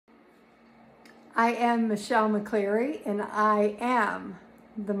I am Michele McCleary, and I am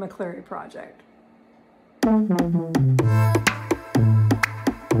the McCleary Project.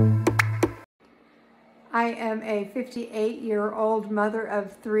 I am a 58-year-old mother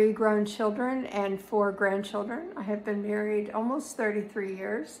of 3 grown children and 4 grandchildren. I have been married almost 33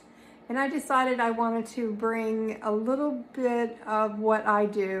 years, and I decided I wanted to bring a little bit of what I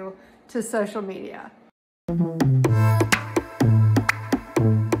do to social media.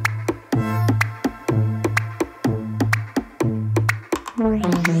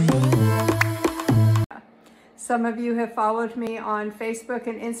 Some of you have followed me on Facebook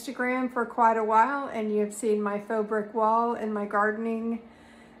and Instagram for quite a while, and you have seen my faux brick wall and my gardening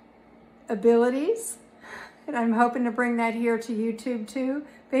abilities. And I'm hoping to bring that here to YouTube too,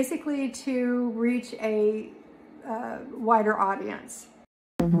 basically to reach a wider audience.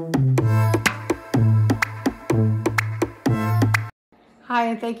 Hi,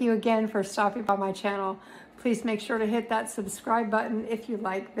 and thank you again for stopping by my channel. Please make sure to hit that subscribe button if you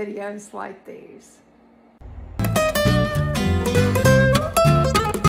like videos like these.